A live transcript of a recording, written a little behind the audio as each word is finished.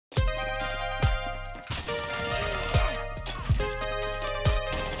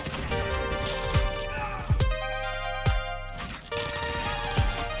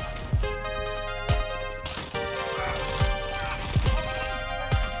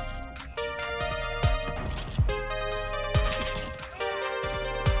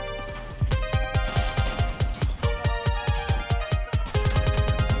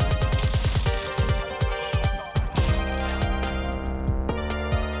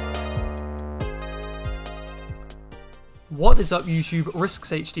What is up YouTube,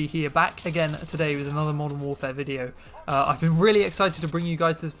 RiskzzHD here, back again today with another Modern Warfare video. I've been really excited to bring you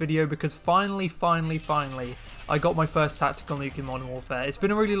guys this video because finally I got my first tactical nuke in Modern Warfare. It's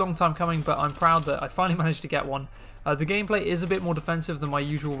been a really long time coming, but I'm proud that I finally managed to get one. The gameplay is a bit more defensive than my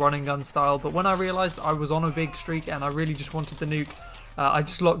usual running gun style, but when I realised I was on a big streak and I really just wanted the nuke, I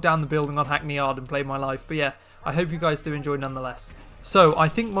just locked down the building on Hackney and played my life. But yeah, I hope you guys do enjoy nonetheless. So, I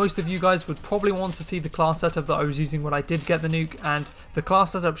think most of you guys would probably want to see the class setup that I was using when I did get the nuke, and the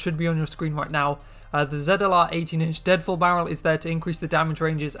class setup should be on your screen right now. The ZLR 18-inch deadfall barrel is there to increase the damage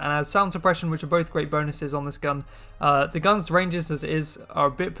ranges and adds sound suppression, which are both great bonuses on this gun. The gun's ranges as is are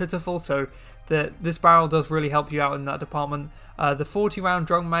a bit pitiful, so this barrel does really help you out in that department. The 40-round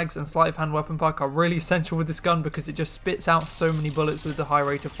drum mags and sleight of hand weapon pack are really essential with this gun because it just spits out so many bullets with the high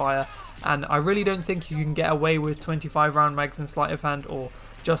rate of fire, and I really don't think you can get away with 25-round mags and sleight of hand or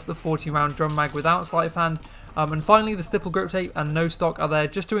just the 40-round drum mag without sleight of hand. And finally, the stipple grip tape and no stock are there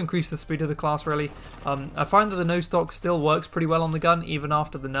just to increase the speed of the class, really. I find that the no stock still works pretty well on the gun even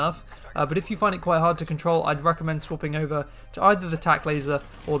after the nerf, but if you find it quite hard to control, I'd recommend swapping over to either the tac laser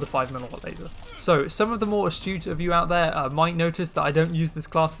or the 5mm laser. So some of the more astute of you out there might notice that I don't use this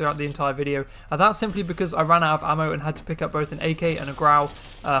class throughout the entire video. That's simply because I ran out of ammo and had to pick up both an AK and a Grau.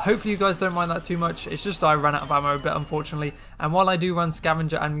 Hopefully you guys don't mind that too much. It's just I ran out of ammo a bit, unfortunately, and while I do run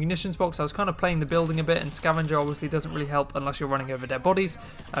scavenger and munitions box, I was kind of playing the building a bit, and scavenger obviously doesn't really help unless you're running over dead bodies,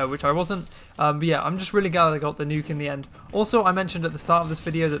 which I wasn't. But yeah, I'm just really glad I got the nuke in the end. Also, I mentioned at the start of this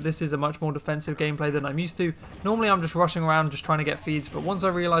video that this is a much more defensive gameplay than I'm used to. Normally I'm just rushing around just trying to get feeds, but once I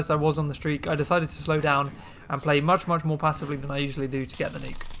realised I was on the streak, I decided to slow down and play much more passively than I usually do to get the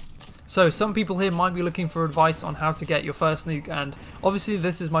nuke. So some people here might be looking for advice on how to get your first nuke, and obviously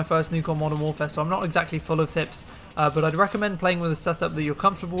this is my first nuke on Modern Warfare, so I'm not exactly full of tips, but I'd recommend playing with a setup that you're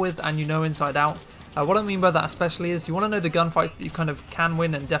comfortable with and you know inside out. What I mean by that especially is you want to know the gunfights that you kind of can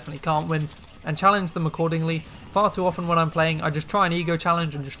win and definitely can't win, and challenge them accordingly. Far too often when I'm playing, I just try an ego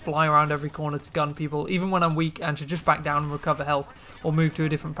challenge and just fly around every corner to gun people, even when I'm weak and should just back down and recover health or move to a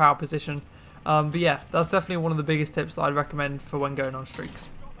different power position. But yeah, that's definitely one of the biggest tips that I'd recommend for when going on streaks.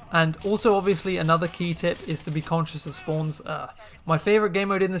 And also, obviously, another key tip is to be conscious of spawns. My favourite game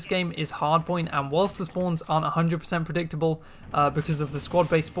mode in this game is Hardpoint, and whilst the spawns aren't 100% predictable because of the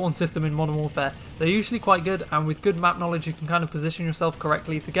squad-based spawn system in Modern Warfare, they're usually quite good, and with good map knowledge you can kind of position yourself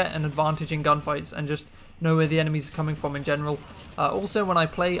correctly to get an advantage in gunfights and just know where the enemies are coming from in general. Also, when I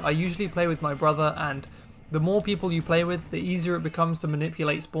play, I usually play with my brother, and the more people you play with, the easier it becomes to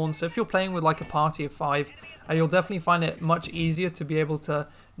manipulate spawns. So if you're playing with like a party of 5, you'll definitely find it much easier to be able to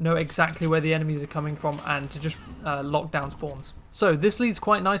know exactly where the enemies are coming from and to just lock down spawns. So this leads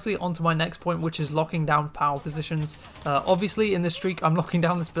quite nicely onto my next point, which is locking down power positions. Obviously in this streak I'm locking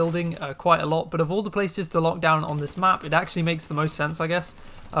down this building quite a lot, but of all the places to lock down on this map, it actually makes the most sense, I guess.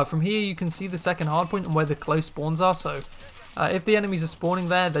 From here you can see the second hardpoint and where the close spawns are, so if the enemies are spawning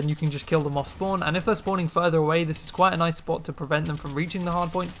there, then you can just kill them off spawn, and if they're spawning further away, this is quite a nice spot to prevent them from reaching the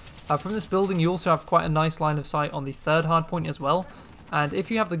hardpoint. From this building you also have quite a nice line of sight on the third hardpoint as well, and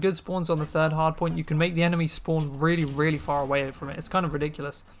if you have the good spawns on the third hardpoint, you can make the enemy spawn really far away from it. It's kind of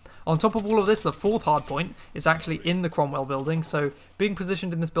ridiculous. On top of all of this, the fourth hardpoint is actually in the Cromwell building, so being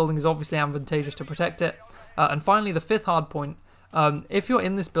positioned in this building is obviously advantageous to protect it. And finally, the fifth hardpoint. If you're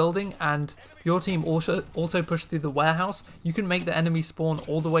in this building and your team also push through the warehouse, you can make the enemy spawn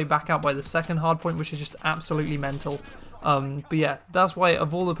all the way back out by the second hardpoint, which is just absolutely mental. But yeah, that's why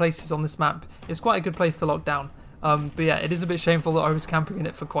of all the places on this map, it's quite a good place to lock down. But yeah, it is a bit shameful that I was camping in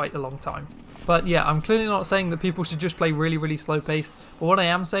it for quite a long time. But yeah, I'm clearly not saying that people should just play really slow paced, but what I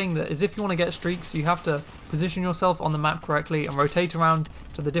am saying that is if you want to get streaks, you have to position yourself on the map correctly and rotate around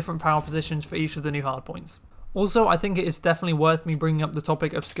to the different power positions for each of the new hardpoints. Also, I think it is definitely worth me bringing up the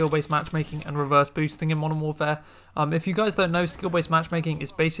topic of skill-based matchmaking and reverse boosting in Modern Warfare. If you guys don't know, skill-based matchmaking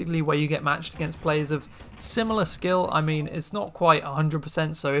is basically where you get matched against players of similar skill. I mean, it's not quite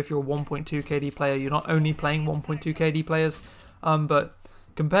 100%, so if you're a 1.2 KD player, you're not only playing 1.2 KD players, but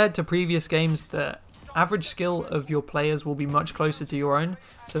compared to previous games, the average skill of your players will be much closer to your own.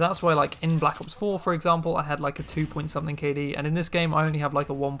 So that's why, like in Black Ops 4 for example, I had like a 2 point something KD, and in this game I only have like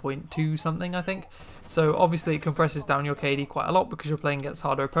a 1.2 something, I think. So obviously it compresses down your KD quite a lot because you're playing against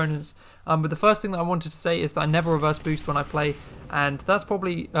harder opponents. But the first thing that I wanted to say is that I never reverse boost when I play, and that's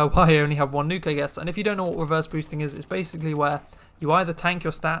probably why I only have one nuke, I guess. And if you don't know what reverse boosting is, it's basically where you either tank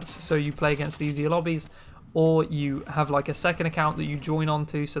your stats so you play against easier lobbies, or you have like a second account that you join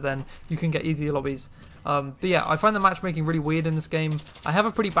onto so then you can get easier lobbies. But yeah, I find the matchmaking really weird in this game. I have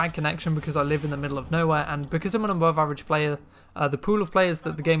a pretty bad connection because I live in the middle of nowhere, and because I'm an above average player, the pool of players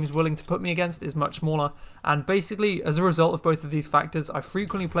that the game is willing to put me against is much smaller, and basically as a result of both of these factors, I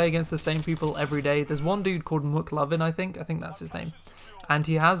frequently play against the same people every day. There's one dude called McLovin, I think that's his name, and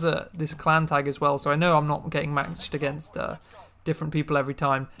he has this clan tag as well, so I know I'm not getting matched against different people every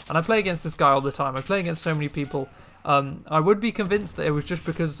time, and I play against this guy all the time. I play against so many people. I would be convinced that it was just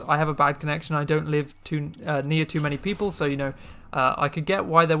because I have a bad connection. I don't live near too many people, so you know, I could get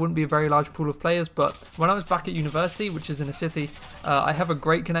why there wouldn't be a very large pool of players. But when I was back at university, which is in a city, I have a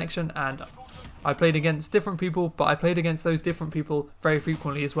great connection, and I played against different people, but I played against those different people very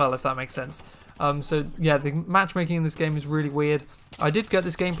frequently as well, if that makes sense. So yeah, the matchmaking in this game is really weird. I did get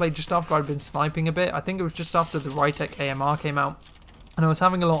this gameplay just after I'd been sniping a bit. I think it was just after the Rytec AMR came out, and I was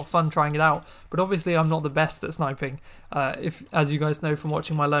having a lot of fun trying it out, but obviously I'm not the best at sniping, as you guys know from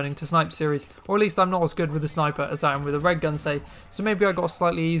watching my Learning to Snipe series, or at least I'm not as good with a sniper as I am with a red gun, say, so maybe I got a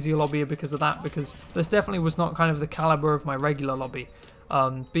slightly easier lobby because of that, because this definitely was not kind of the caliber of my regular lobby.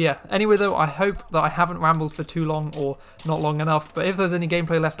 But yeah, anyway though, I hope that I haven't rambled for too long or not long enough, but if there's any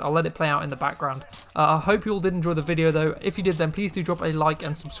gameplay left, I'll let it play out in the background. I hope you all did enjoy the video though. If you did, then please do drop a like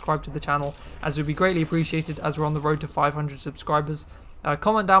and subscribe to the channel, as it would be greatly appreciated as we're on the road to 500 subscribers.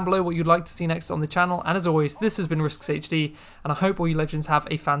 Comment down below what you'd like to see next on the channel, and as always, this has been RiskzzHD, and I hope all you legends have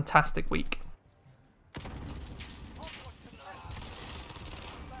a fantastic week.